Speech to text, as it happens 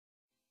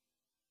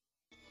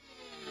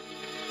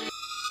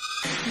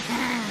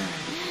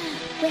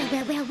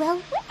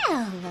Well.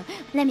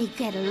 Let me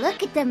get a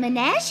look at the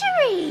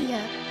menagerie.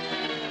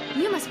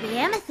 You must be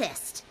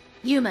amethyst.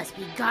 You must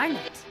be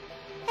garnet.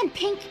 And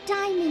pink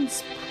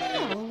diamond's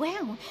pearl.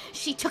 Wow,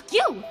 she took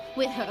you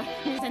with her.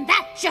 Isn't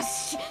that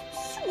just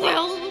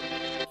swell?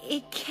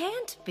 It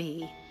can't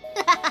be.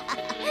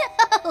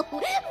 Oh,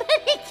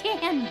 but it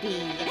can be.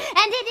 And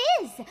it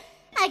is.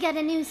 I got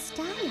a new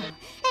style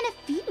and a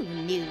few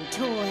new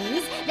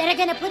toys that are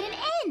gonna put an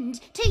end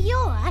to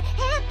your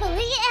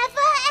happily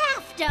ever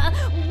after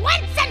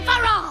once and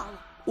for all.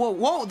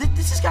 Whoa,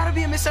 this has got to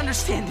be a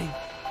misunderstanding.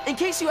 In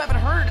case you haven't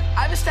heard,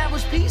 I've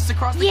established peace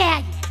across the...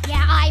 Yeah,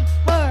 I've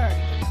heard.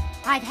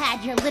 I've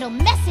had your little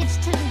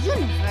message to the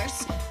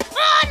universe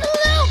on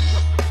loop.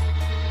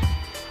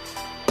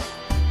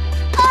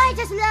 I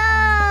just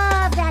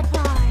love that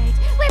part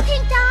where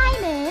Pink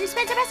Diamond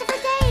spends the rest of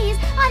her days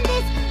on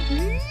this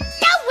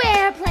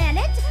nowhere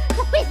planet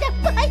with a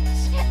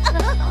bunch of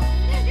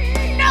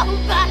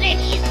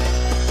nobody.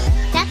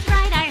 That's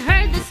right, I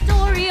heard the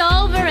story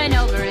over and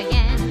over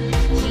again.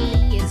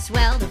 She is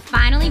swell to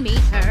finally meet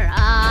her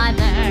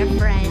other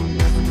friend.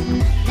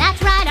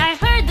 That's right, I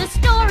heard the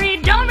story,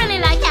 don't really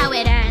like how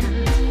it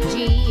ends.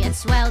 She is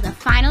swell to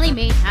finally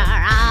meet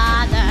her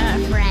other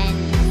friend.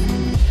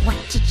 What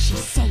did she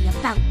say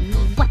about me?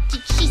 What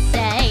did she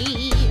say?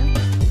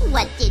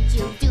 What did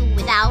you do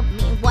without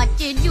me? What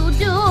did you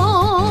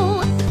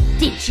do?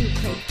 Did you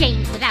play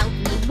games without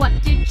me? What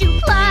did you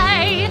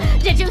play?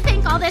 Did you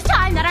think all this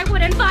time that I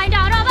wouldn't find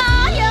out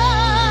about you?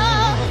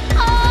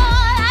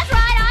 Oh, that's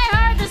right, I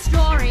heard the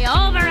story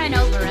over and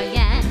over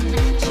again.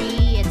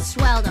 She is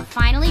swell to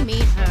finally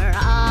meet her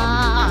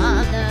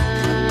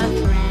other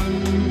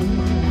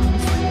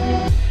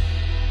friends.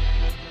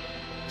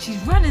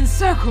 She's running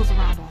circles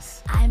around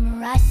us.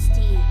 I'm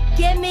rusty.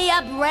 Give me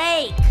a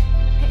break.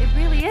 It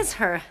really is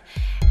her,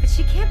 but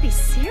she can't be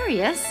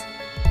serious.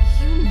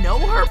 You know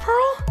her,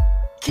 Pearl?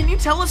 Can you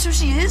tell us who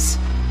she is?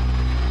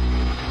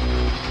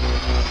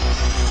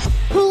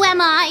 Who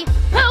am I?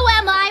 Who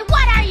am I?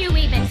 What are you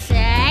even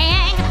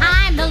saying?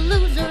 I'm the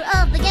loser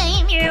of the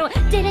game you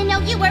didn't know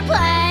you were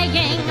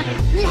playing.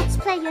 Let's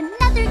play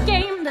another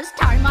game. This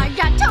time I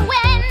got to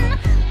win.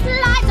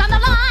 Lives on the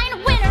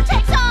line, winner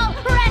takes all.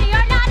 Ready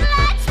or not,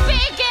 let's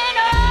begin.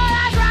 Oh,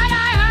 that's right,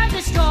 I heard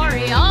the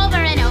story over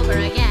and over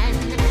again.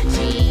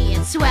 She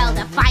is swell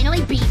to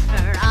finally beat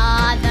her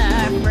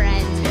other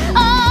friends.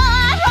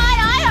 Oh, that's right,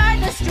 I heard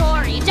the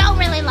story. Don't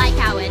really like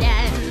how it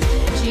ends.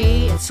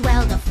 She is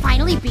swell to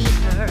finally beat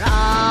her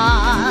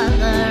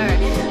other friends.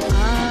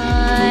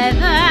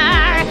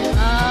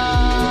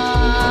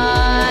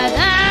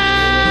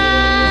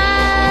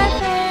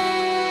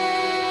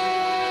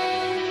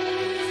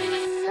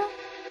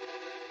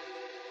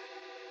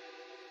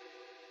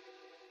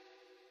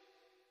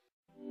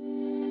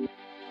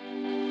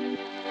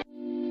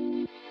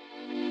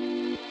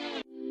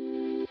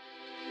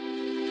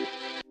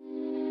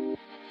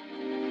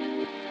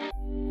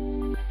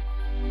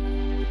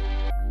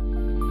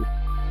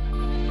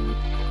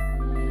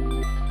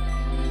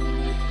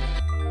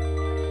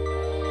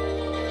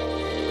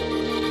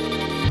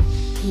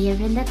 Here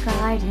in the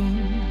garden,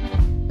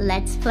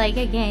 let's play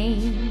a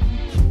game.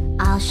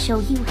 I'll show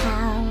you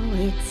how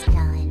it's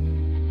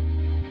done.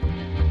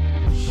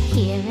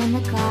 Here in the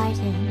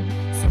garden,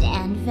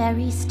 stand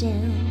very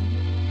still.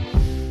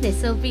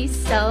 This'll be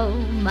so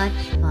much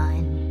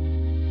fun.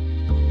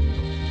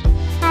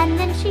 And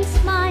then she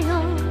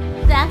smiled,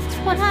 that's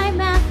what I'm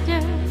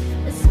after.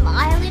 The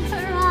smile in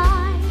her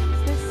eyes,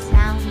 the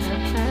sound of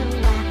her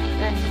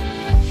laughter.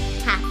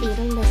 Happy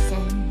to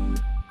listen,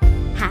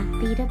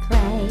 happy to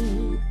play.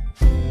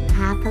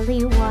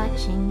 Happily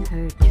watching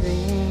her drift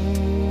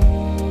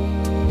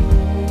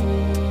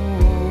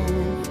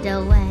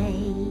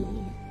away.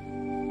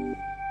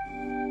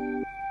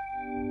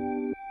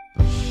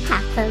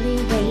 Happily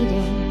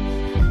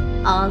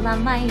waiting, all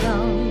on my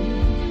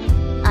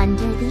own,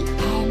 under the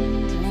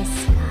endless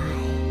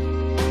sky.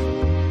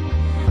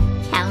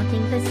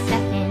 Counting the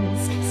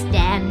seconds,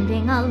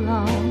 standing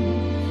alone,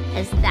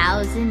 as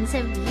thousands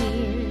of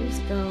years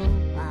go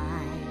by.